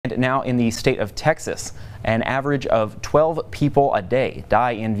now in the state of Texas. An average of 12 people a day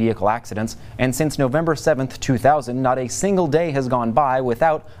die in vehicle accidents, and since November 7th, 2000, not a single day has gone by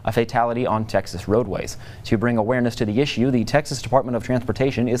without a fatality on Texas roadways. To bring awareness to the issue, the Texas Department of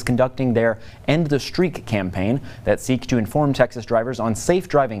Transportation is conducting their End the Streak campaign that seeks to inform Texas drivers on safe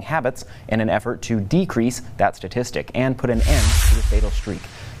driving habits in an effort to decrease that statistic and put an end to the fatal streak.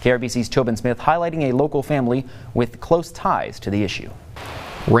 KRBC's Tobin Smith highlighting a local family with close ties to the issue.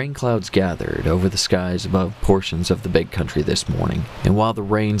 Rain clouds gathered over the skies above portions of the Big Country this morning, and while the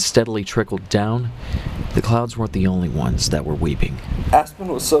rain steadily trickled down, the clouds weren't the only ones that were weeping. Aspen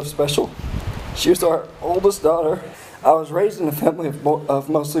was so special. She was our oldest daughter. I was raised in a family of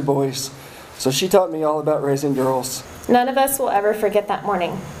mostly boys, so she taught me all about raising girls. None of us will ever forget that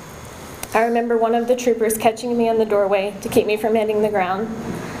morning. I remember one of the troopers catching me in the doorway to keep me from hitting the ground,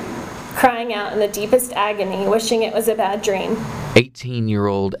 crying out in the deepest agony, wishing it was a bad dream.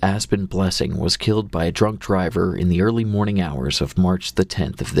 18-year-old Aspen Blessing was killed by a drunk driver in the early morning hours of March the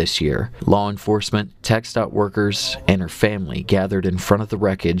 10th of this year. Law enforcement, TxDOT workers, and her family gathered in front of the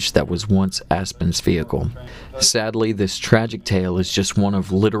wreckage that was once Aspen's vehicle. Sadly, this tragic tale is just one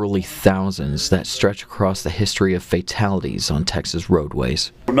of literally thousands that stretch across the history of fatalities on Texas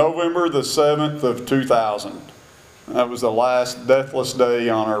roadways. November the 7th of 2000. That was the last deathless day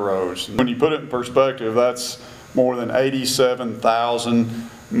on our roads. When you put it in perspective, that's more than 87,000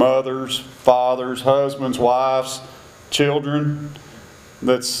 mothers, fathers, husbands, wives, children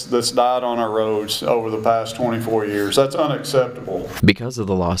that's died on our roads over the past 24 years. That's unacceptable. Because of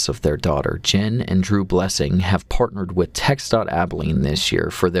the loss of their daughter, Jen and Drew Blessing have partnered with TxDOT Abilene this year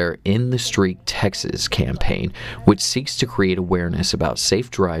for their In the Streak Texas campaign, which seeks to create awareness about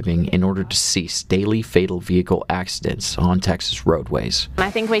safe driving in order to cease daily fatal vehicle accidents on Texas roadways. I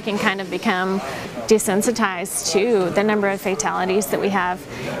think we can kind of become desensitized to the number of fatalities that we have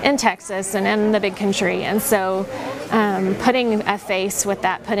in Texas and in the Big Country, and so putting a face with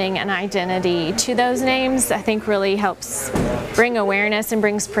that, putting an identity to those names, I think really helps bring awareness and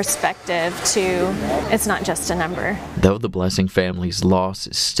brings perspective to it's not just a number. Though the Blessing family's loss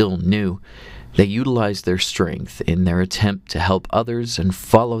is still new, they utilize their strength in their attempt to help others and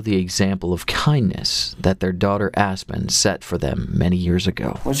follow the example of kindness that their daughter Aspen set for them many years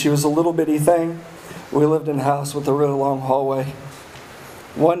ago. When she was a little bitty thing, we lived in a house with a really long hallway.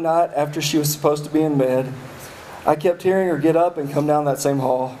 One night, after she was supposed to be in bed, I kept hearing her get up and come down that same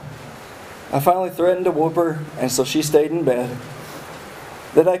hall. I finally threatened to whoop her, and so she stayed in bed.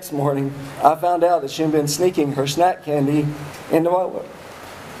 The next morning, I found out that she had been sneaking her snack candy into my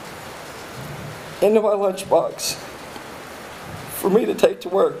lunchbox for me to take to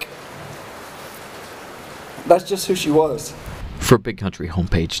work. That's just who she was. For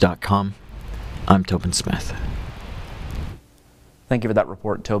BigCountryHomepage.com, I'm Tobin Smith. Thank you for that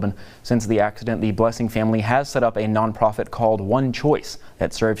report, Tobin. Since the accident, the Blessing family has set up a nonprofit called One Choice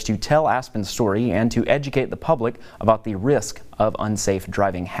that serves to tell Aspen's story and to educate the public about the risk of unsafe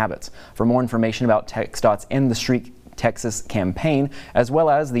driving habits. For more information about TxDOT's In the Streak Texas campaign, as well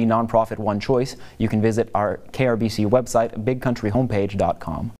as the nonprofit One Choice, you can visit our KRBC website, BigCountryHomepage.com.